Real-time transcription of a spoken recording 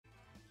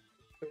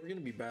So we're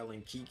gonna be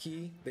battling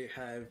Kiki. They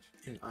have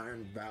an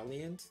Iron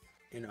Valiant,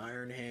 an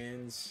Iron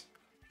Hands,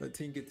 a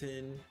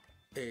Tinkaton,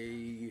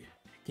 a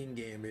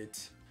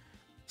Kingambit,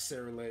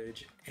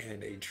 Ceruledge,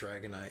 and a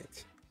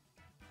Dragonite.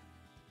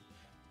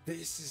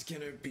 This is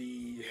gonna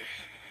be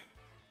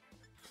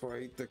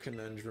quite the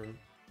conundrum.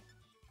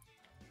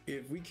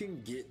 If we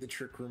can get the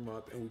Trick Room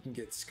up and we can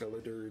get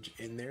Skeledirge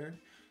in there,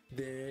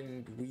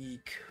 then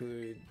we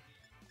could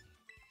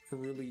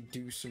really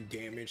do some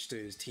damage to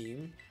his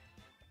team.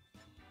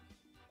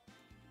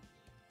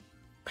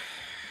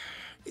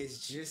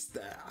 It's just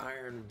that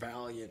Iron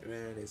Valiant,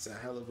 man. It's a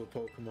hell of a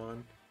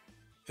Pokemon.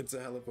 It's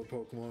a hell of a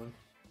Pokemon.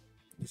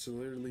 It's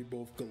literally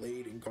both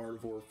Gallade and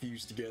Gardevoir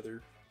fused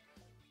together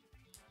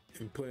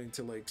and put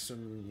into like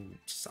some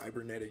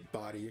cybernetic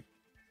body.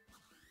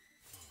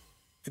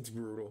 It's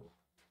brutal.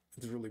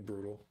 It's really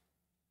brutal.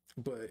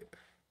 But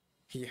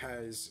he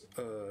has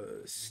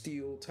a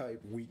steel type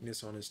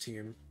weakness on his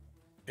team,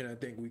 and I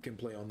think we can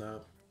play on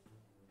that.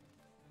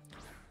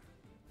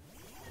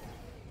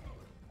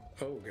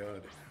 Oh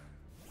god.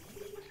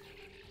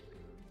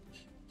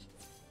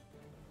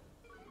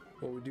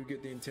 Well, we do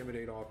get the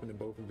Intimidate off into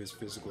both of his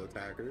physical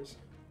attackers.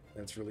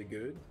 That's really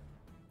good.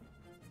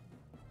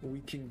 We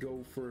can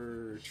go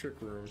for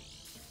Trick Room.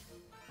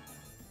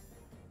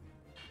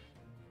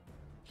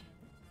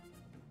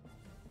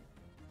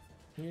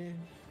 Yeah.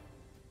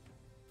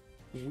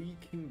 We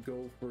can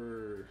go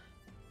for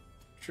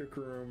Trick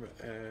Room,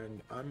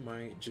 and I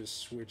might just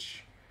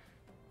switch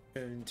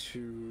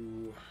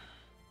into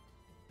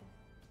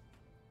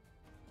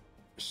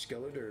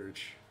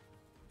Skeledirge.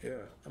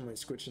 Yeah, I might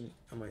switch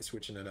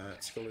into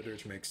that.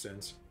 Skeledirge makes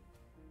sense.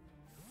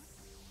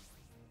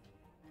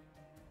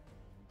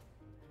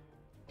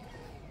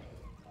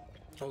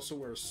 Also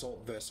wear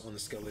Assault Vest on the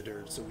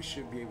Skeledirge, so we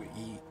should be able to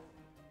eat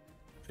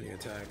any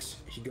attacks.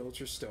 He goes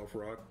for Stealth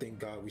Rock. Thank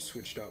God we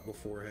switched out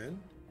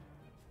beforehand.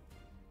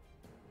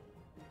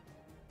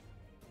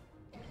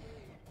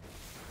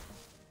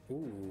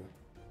 Ooh.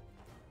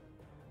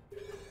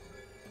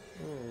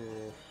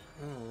 Oh,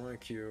 I don't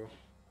like you.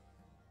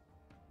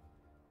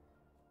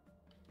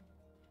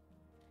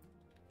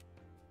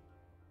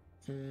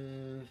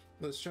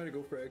 Let's try to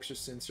go for Extra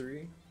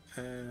Sensory,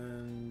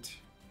 and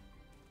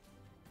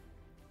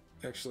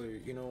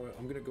actually, you know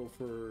what? We're gonna go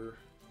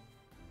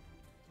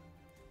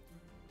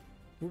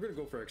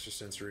for Extra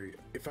Sensory.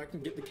 If I can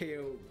get the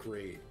KO,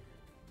 great.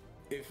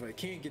 If I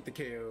can't get the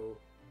KO,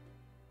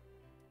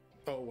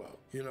 oh well,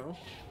 you know?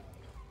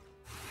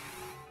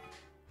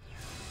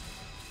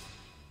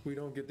 We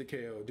don't get the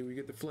KO. Do we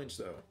get the flinch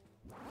though?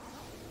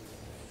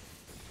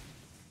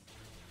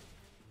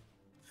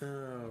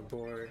 Oh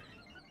boy.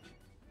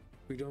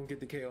 We don't get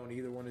the KO on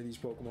either one of these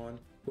Pokemon,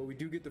 but we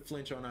do get the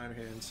flinch on Iron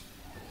Hands.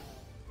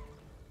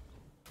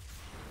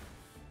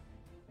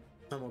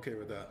 I'm okay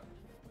with that.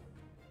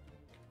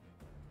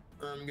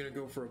 I'm gonna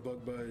go for a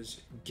Bug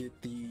Buzz, get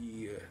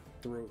the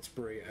Throat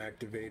Spray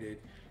activated,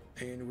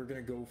 and we're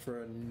gonna go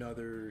for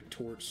another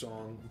Torch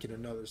Song, get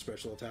another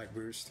special attack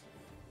boost.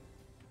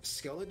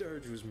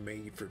 Skeledirge was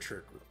made for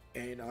Trick Room,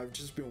 and I've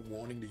just been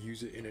wanting to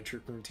use it in a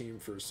Trick Room team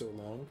for so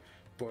long,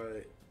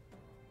 but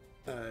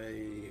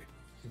I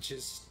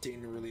just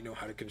didn't really know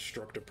how to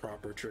construct a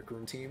proper Trick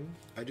Room team.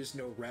 I just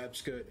know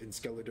Rabscut and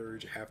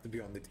Skeledirge have to be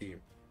on the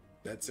team.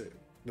 That's it.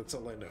 That's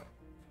all I know.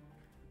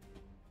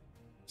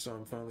 So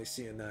I'm finally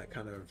seeing that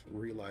kind of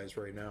realize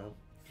right now.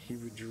 He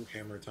withdrew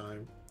Hammer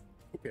Time.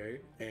 Okay,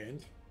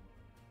 and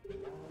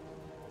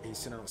he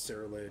sent out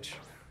Ceruledge.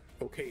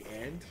 Okay,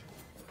 and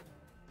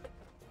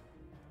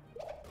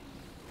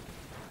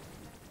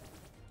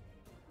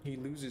he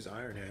loses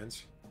Iron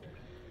Hands.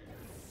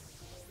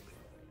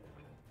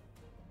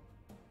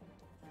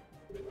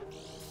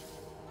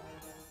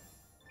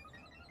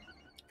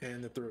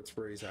 And the Throat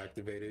Spray is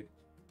activated.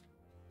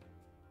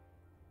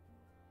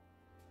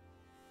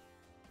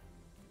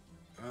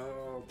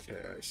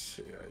 Okay, I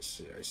see.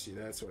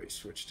 That's why he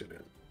switched it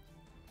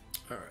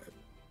in.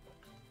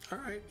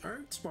 Alright,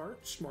 smart.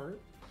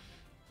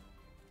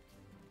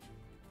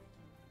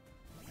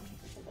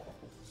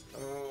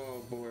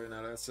 Oh boy,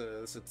 now that's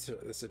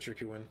a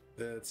tricky one.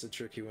 That's a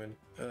tricky one.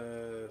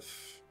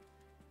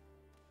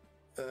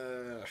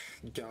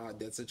 God,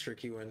 that's a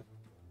tricky one.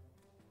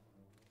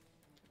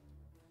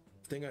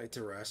 I think I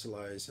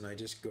Terrasilize and I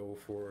just go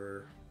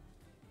for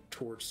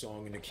Torch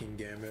Song and a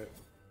Kingambit.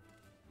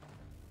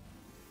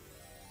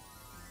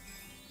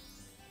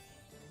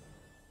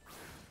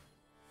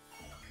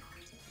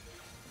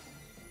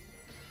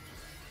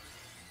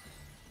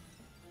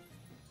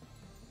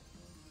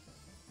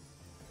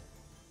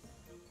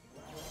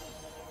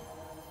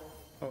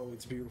 Oh,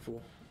 it's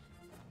beautiful.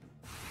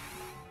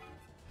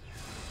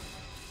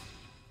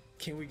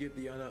 Can we get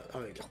the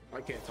I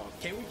can't talk.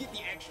 Can we get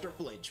the extra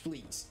flinch,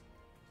 please?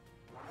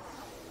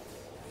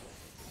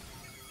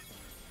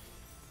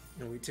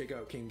 And we take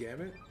out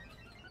Kingambit.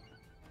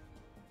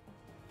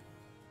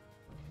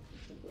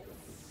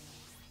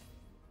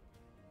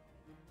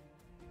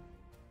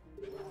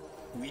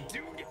 We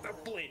do get the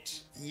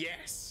flinch.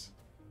 Yes.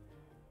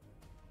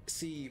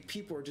 See,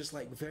 people are just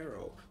like,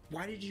 Vero,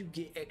 why did you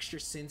get extra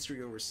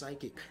sensory over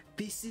psychic?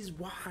 This is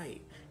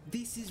why.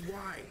 This is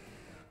why.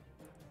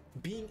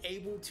 Being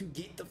able to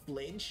get the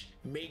flinch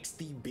makes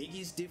the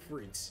biggest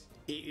difference.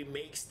 It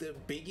makes the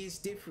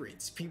biggest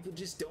difference. People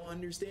just don't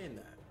understand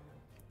that.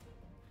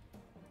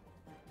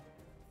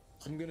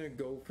 I'm gonna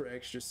go for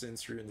extra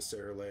sensory in the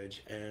Scarlet,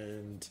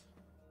 and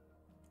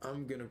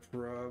I'm gonna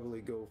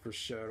probably go for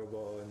Shadow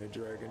Ball and the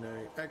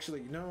Dragonite.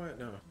 Actually, you know what?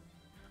 No.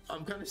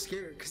 I'm kind of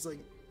scared because, like,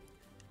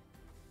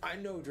 I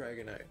know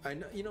Dragonite. I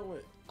know, you know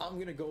what? I'm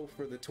gonna go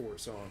for the Torch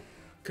Song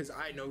because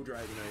I know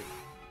Dragonite.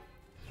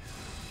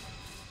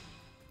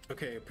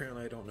 Okay,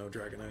 apparently I don't know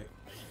Dragonite.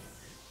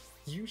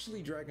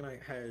 Usually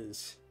Dragonite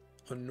has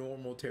a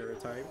normal Terra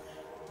type,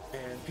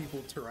 and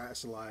people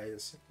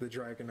terrestrialize the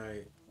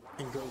Dragonite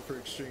and go for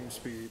extreme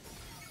speed.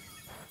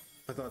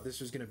 I thought this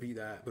was gonna be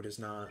that, but it's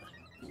not.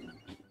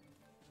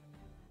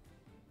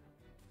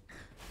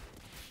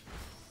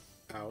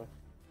 Ow.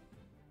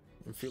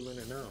 I'm feeling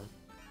it now.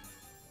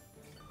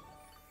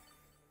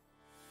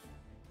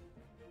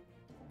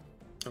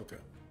 Okay.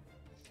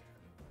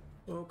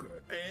 Okay.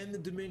 And the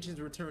dimensions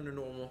return to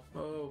normal.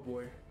 Oh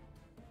boy.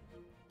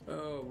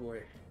 Oh boy.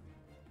 I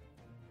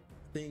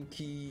think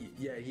he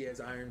has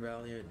Iron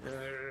Valiant.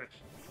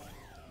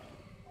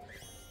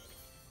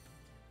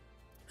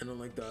 I don't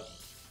like that.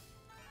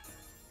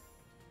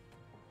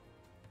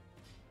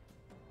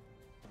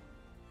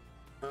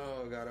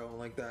 Oh god, I don't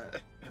like that.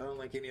 I don't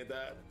like any of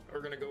that. We're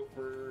gonna go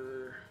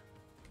for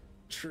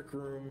Trick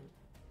Room,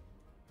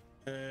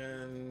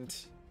 and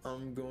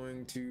I'm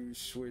going to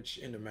switch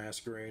into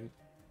Masquerade.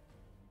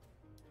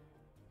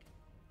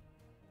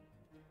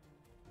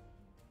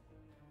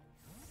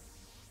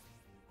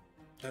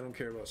 I don't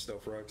care about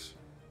Stealth Rocks.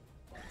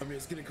 I mean,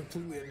 it's gonna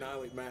completely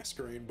annihilate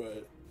Masquerade,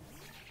 but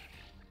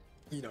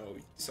you know,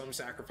 some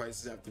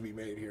sacrifices have to be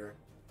made here.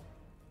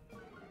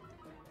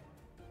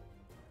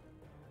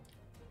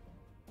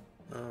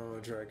 Oh,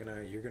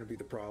 Dragonite, you're gonna be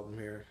the problem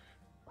here.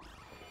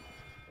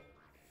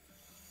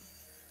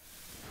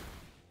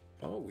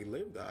 Oh, we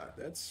lived that.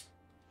 That's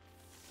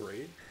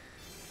great.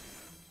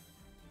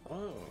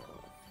 Oh.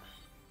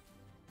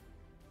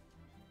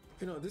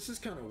 You know, this is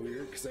kind of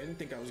weird because I didn't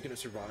think I was gonna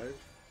survive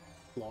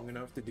long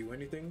enough to do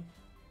anything.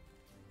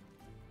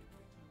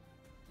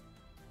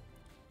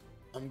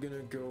 I'm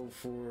gonna go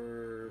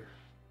for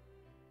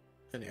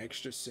an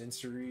extra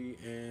sensory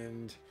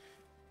and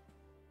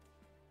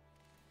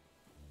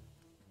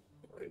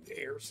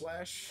air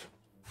slash.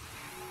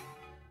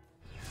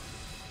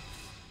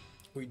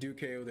 We do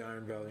KO the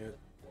Iron Valiant.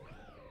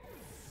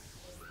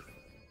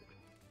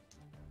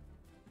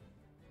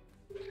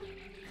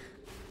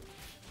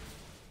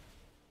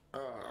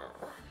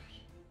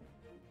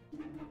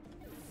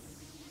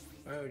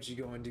 Why would you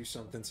go and do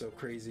something so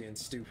crazy and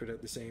stupid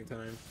at the same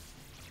time?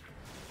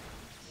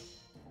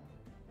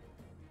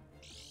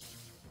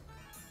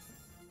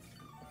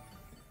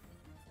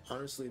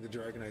 Honestly, the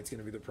Dragonite's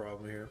gonna be the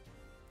problem here.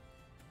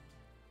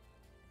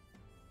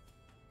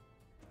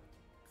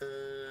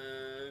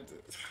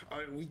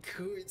 We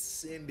could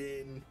send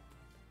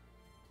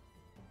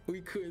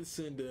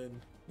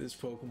in this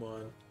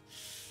Pokemon.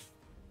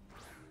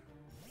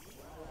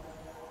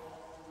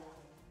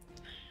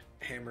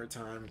 Hammer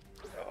time.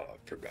 Oh, I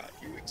forgot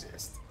you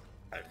exist.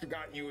 I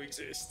forgot you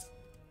exist.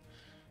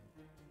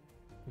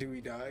 Do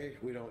we die?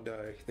 We don't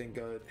die, thank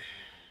God.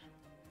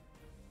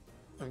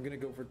 I'm gonna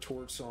go for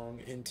Torch Song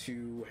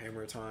into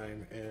Hammer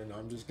Time, and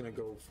I'm just gonna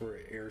go for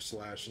Air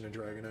Slash and a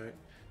Dragonite.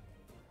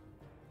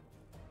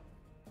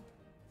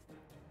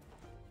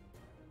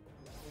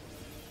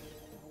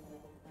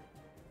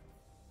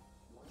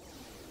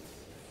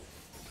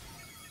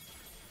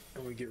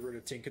 And we get rid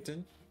of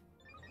Tinkaton.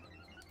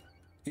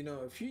 You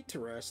know, if he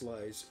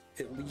terrestrialized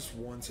at least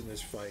once in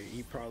this fight,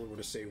 he probably would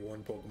have saved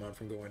one Pokemon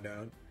from going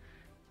down.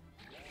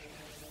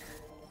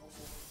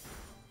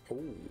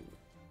 Oh.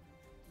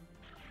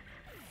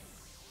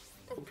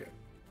 Okay.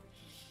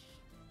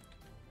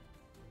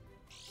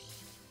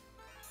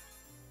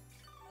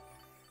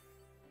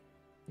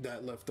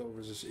 That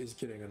leftovers is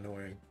getting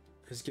annoying.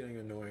 It's getting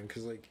annoying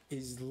because, like,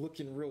 he's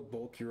looking real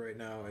bulky right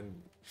now,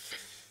 and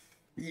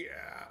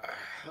yeah,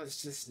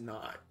 let's just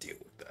not deal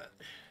with that.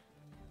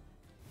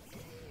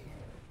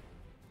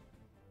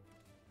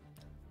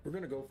 We're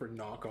gonna go for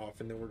knockoff,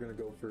 and then we're gonna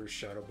go for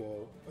Shadow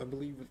Ball. I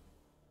believe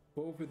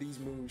both of these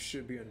moves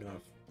should be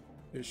enough.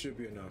 It should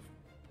be enough.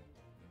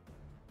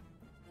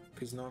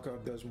 Because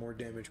knockoff does more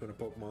damage when a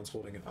Pokemon's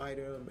holding an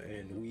item,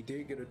 and we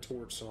did get a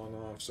Torch Song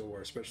off, so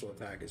our special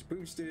attack is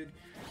boosted.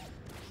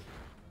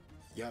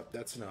 Yep,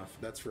 that's enough.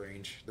 That's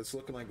range. That's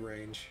looking like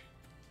range.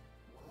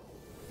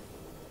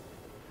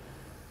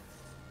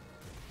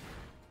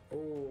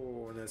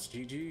 Oh, and that's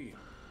GG.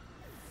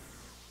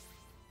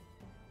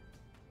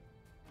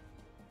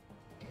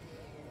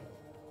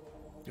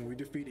 And we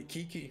defeated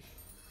Kiki.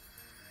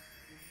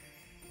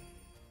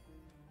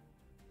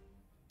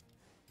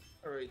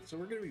 Alright, so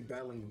we're going to be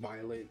battling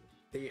Violet.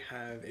 They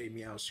have a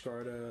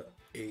Meowscarada,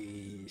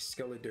 a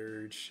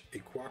Skeledirge, a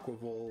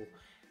Quaquaval,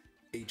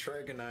 a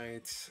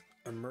Dragonite,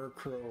 a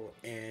Murkrow,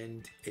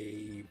 and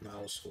a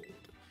Mousehold.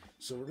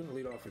 So we're gonna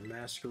lead off with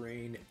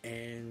Masquerain,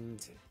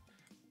 and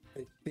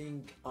I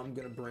think I'm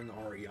gonna bring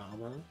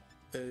Hariyama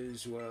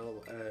as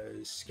well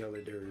as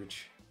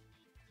Skeledirge.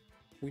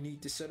 We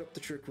need to set up the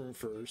Trick Room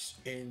first,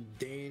 and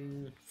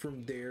then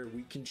from there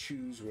we can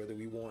choose whether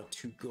we want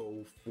to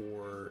go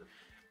for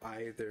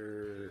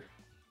either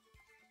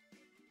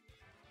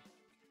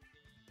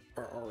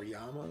our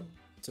Hariyama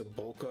to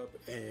bulk up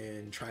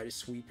and try to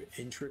sweep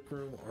in Trick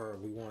Room, or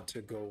we want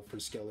to go for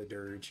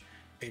Skeledirge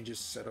and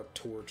just set up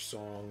Torch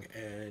Song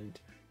and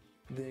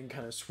then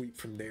kind of sweep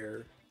from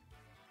there.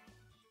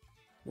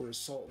 We're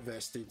Assault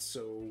Vested,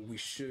 so we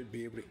should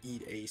be able to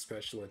eat a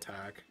special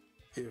attack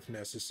if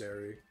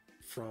necessary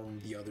from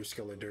the other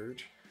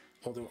Skeledirge,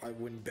 although I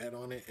wouldn't bet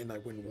on it and I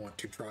wouldn't want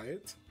to try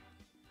it.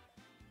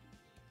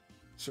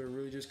 So it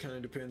really just kind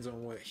of depends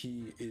on what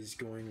he is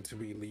going to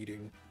be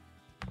leading.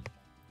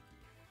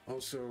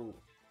 Also,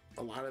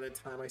 a lot of the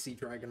time I see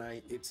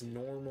Dragonite, it's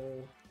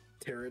normal,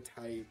 Terra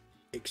type,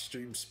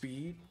 extreme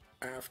speed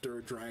after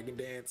a Dragon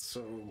Dance,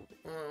 so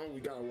we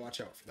gotta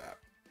watch out for that.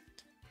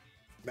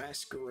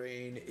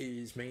 Masquerain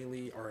is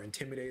mainly our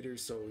Intimidator,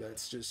 so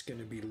that's just going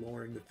to be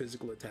lowering the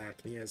physical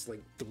attack. He has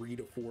like 3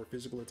 to 4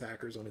 physical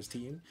attackers on his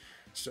team,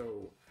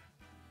 so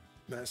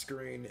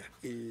Masquerain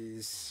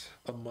is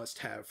a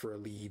must-have for a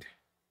lead.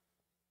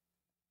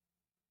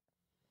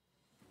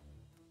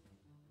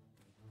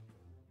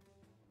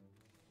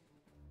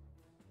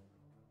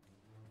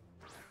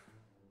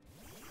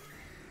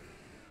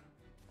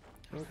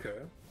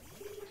 Okay.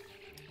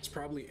 It's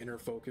probably Inner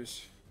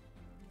Focus.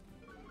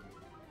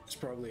 It's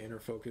probably Inner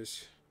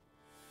Focus.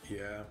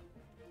 Yeah.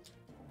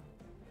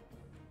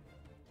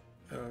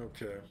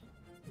 Okay.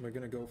 We're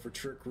gonna go for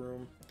Trick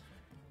Room,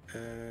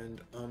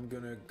 and I'm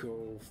gonna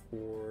go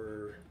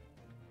for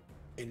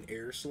an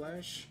Air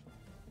Slash.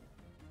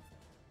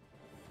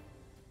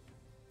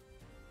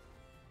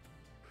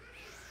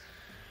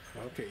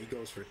 Okay, he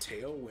goes for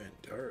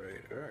Tailwind.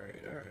 Alright,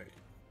 alright, alright.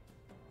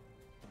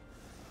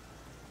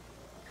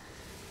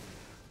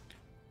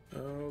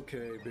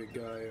 Okay, big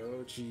guy.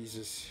 Oh,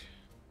 Jesus.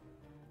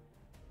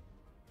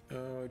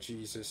 Oh,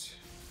 Jesus.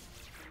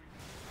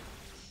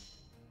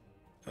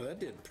 Oh, that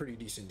did pretty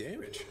decent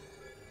damage.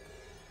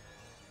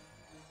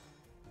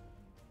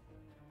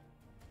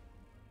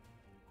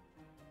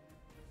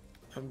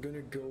 I'm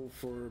gonna go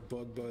for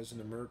Bug Buzz and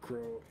the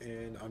Murkrow,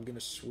 and I'm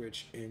gonna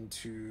switch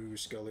into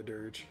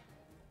Skeledirge,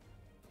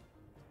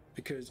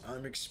 because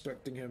I'm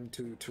expecting him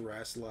to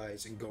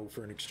Terrasilize and go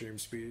for an extreme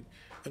speed.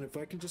 And if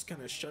I can just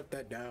kind of shut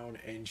that down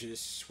and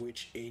just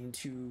switch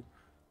into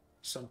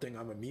something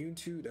I'm immune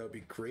to, that would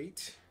be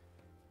great.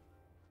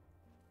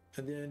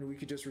 And then we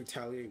could just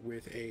retaliate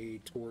with a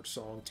Torch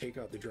Song, take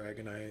out the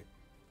Dragonite.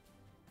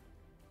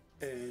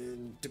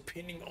 And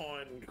depending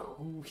on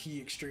who he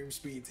extreme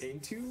speeds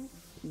into,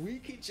 we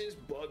could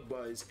just Bug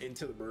Buzz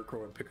into the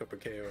Murkrow and pick up a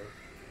KO.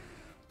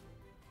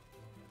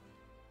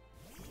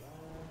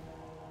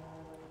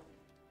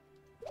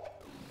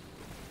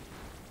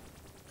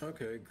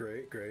 Okay,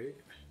 great, great.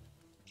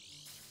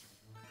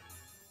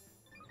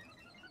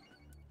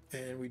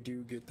 And we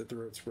do get the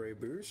Throat Spray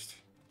boost.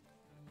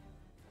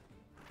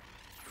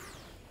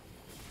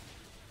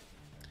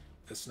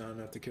 That's not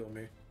enough to kill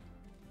me.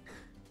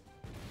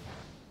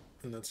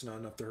 And that's not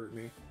enough to hurt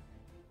me.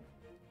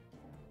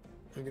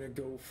 I'm gonna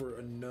go for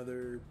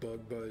another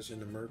Bug Buzz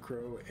in the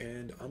Murkrow,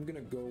 and I'm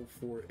gonna go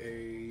for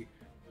a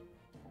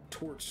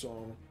Torch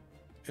Song,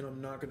 and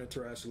I'm not gonna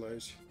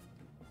Terrasilize.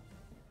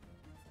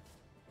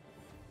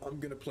 I'm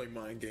gonna play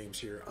mind games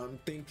here. I'm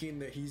thinking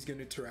that he's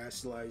gonna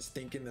Terrasilize,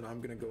 thinking that I'm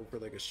gonna go for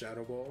like a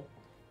Shadow Ball.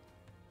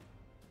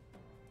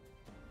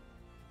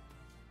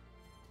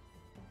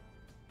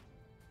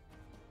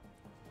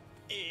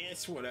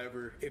 It's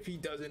whatever. If he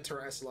doesn't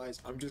Terrasilize,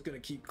 I'm just gonna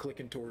keep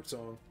clicking Torch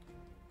Song.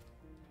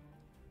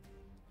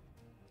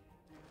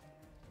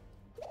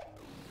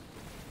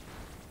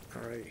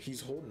 Alright,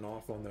 he's holding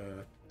off on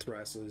the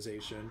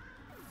Terrasilization.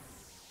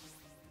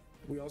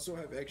 We also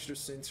have extra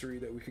sensory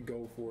that we could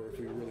go for if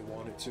we really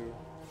wanted to.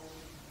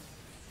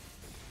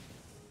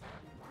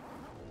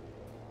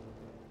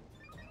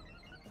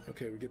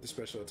 Okay, we get the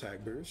special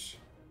attack boost.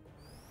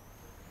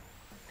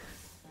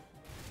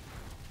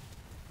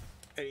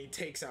 And he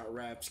takes out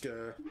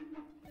Rapska.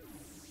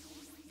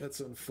 That's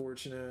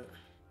unfortunate.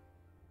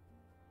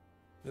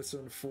 That's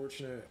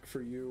unfortunate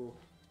for you,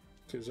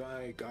 because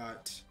I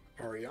got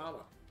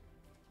Hariyama.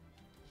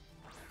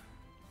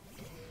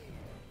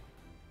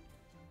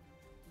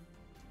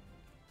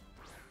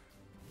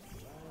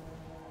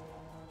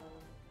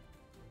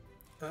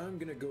 I'm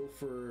gonna go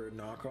for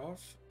knockoff,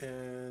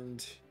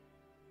 and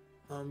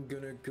I'm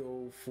gonna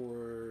go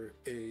for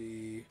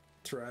a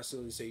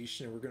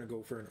Terrassilization, and we're gonna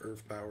go for an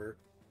Earth Power.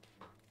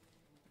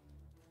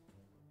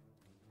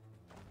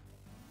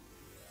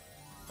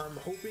 I'm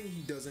hoping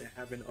he doesn't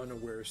have an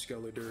unaware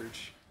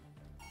Skeledirge.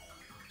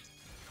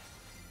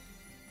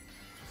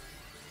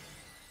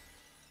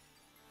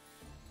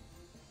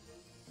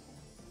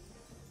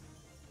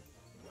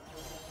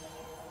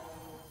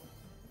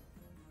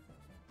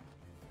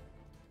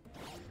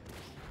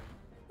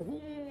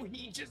 Ooh,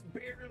 he just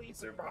barely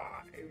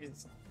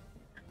survives.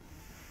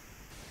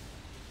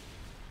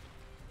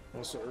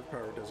 Also, Earth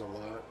Power does a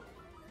lot.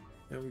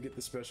 And we get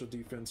the special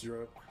defense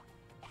drop.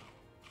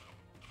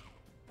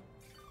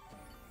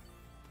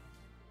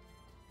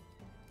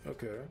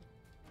 Okay.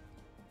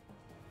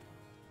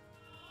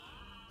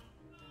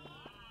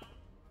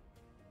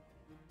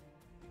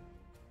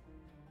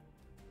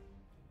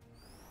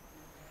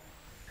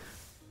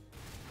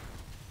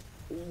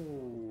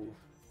 Ooh,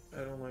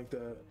 I don't like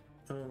that.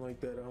 I don't like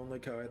that. I don't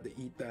like how I had to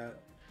eat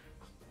that.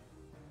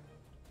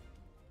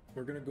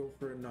 We're gonna go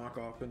for a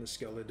knockoff in the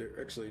Skeledirge.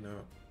 Actually, no.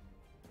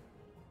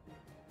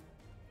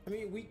 I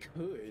mean, we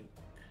could.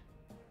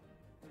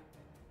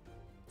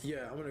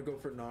 Yeah, I'm gonna go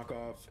for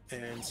knockoff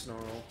and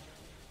Snarl.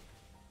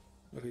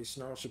 Okay,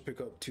 Snarl should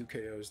pick up 2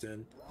 KOs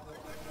then.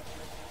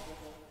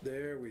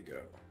 There we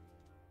go.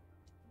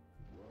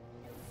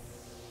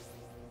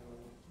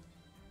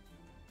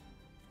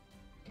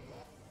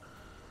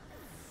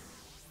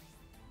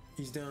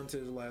 He's down to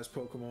his last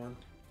Pokemon.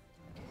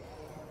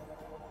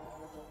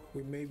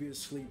 We may be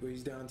asleep, but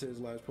he's down to his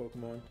last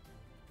Pokemon.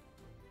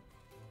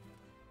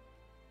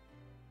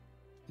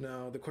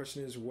 Now, the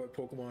question is, what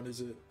Pokemon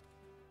is it?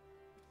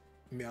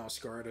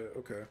 Meowscarda,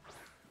 okay.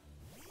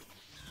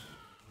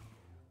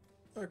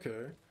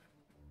 Okay.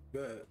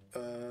 But,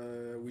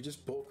 we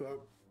just bulk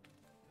up.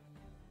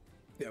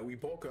 Yeah, we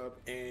bulk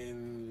up,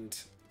 and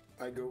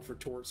I go for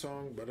Torch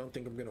Song, but I don't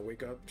think I'm gonna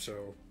wake up,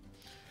 so...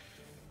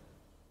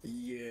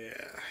 Yeah,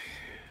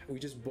 we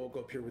just bulk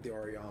up here with the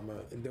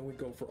Hariyama, and then we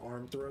go for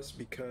Arm Thrust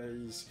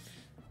because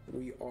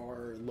we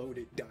are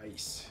loaded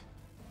dice.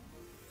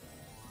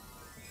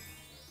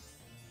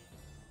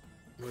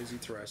 What is he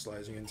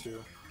Terastalizing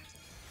into?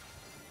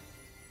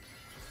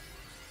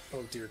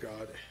 Oh dear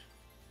God.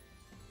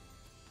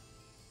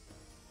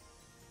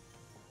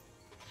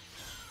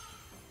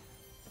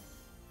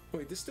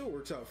 Wait, this still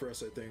works out for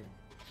us, I think.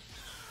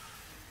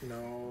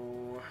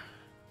 No.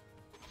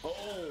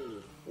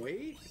 Oh,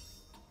 wait.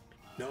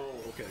 No,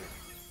 okay.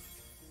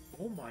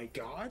 Oh my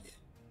God.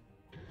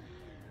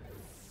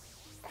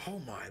 Oh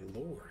my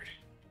Lord.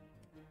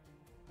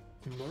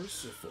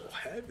 Merciful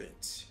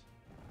heavens.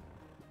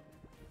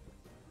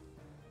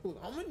 Look,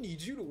 I'm gonna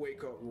need you to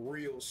wake up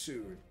real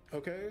soon,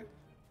 okay?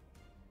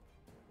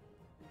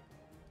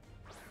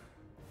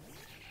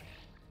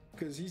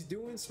 Because he's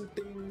doing some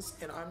things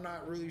and I'm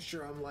not really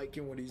sure I'm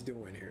liking what he's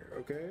doing here,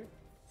 okay?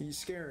 He's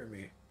scaring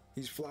me.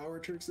 These flower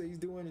tricks that he's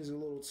doing is a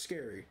little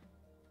scary.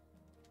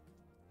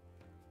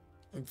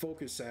 I'm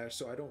Focus Sash,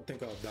 so I don't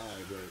think I'll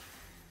die, but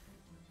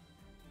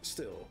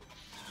still.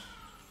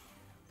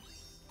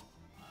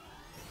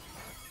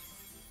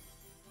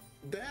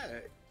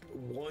 That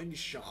one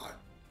shot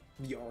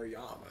the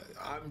Hariyama,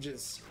 I'm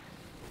just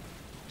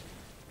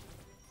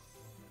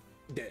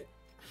dead.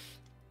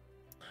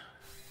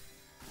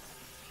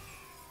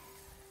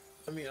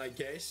 I mean, I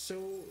guess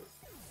so.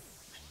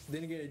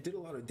 Then again, it did a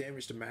lot of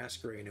damage to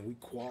Masquerain, and we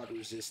quad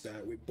resist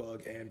that with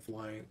Bug and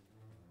Flying.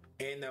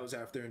 And that was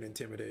after an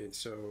Intimidate,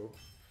 so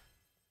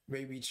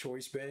maybe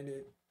Choice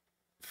Bandit,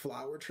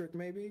 Flower Trick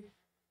maybe?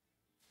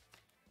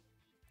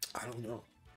 I don't know.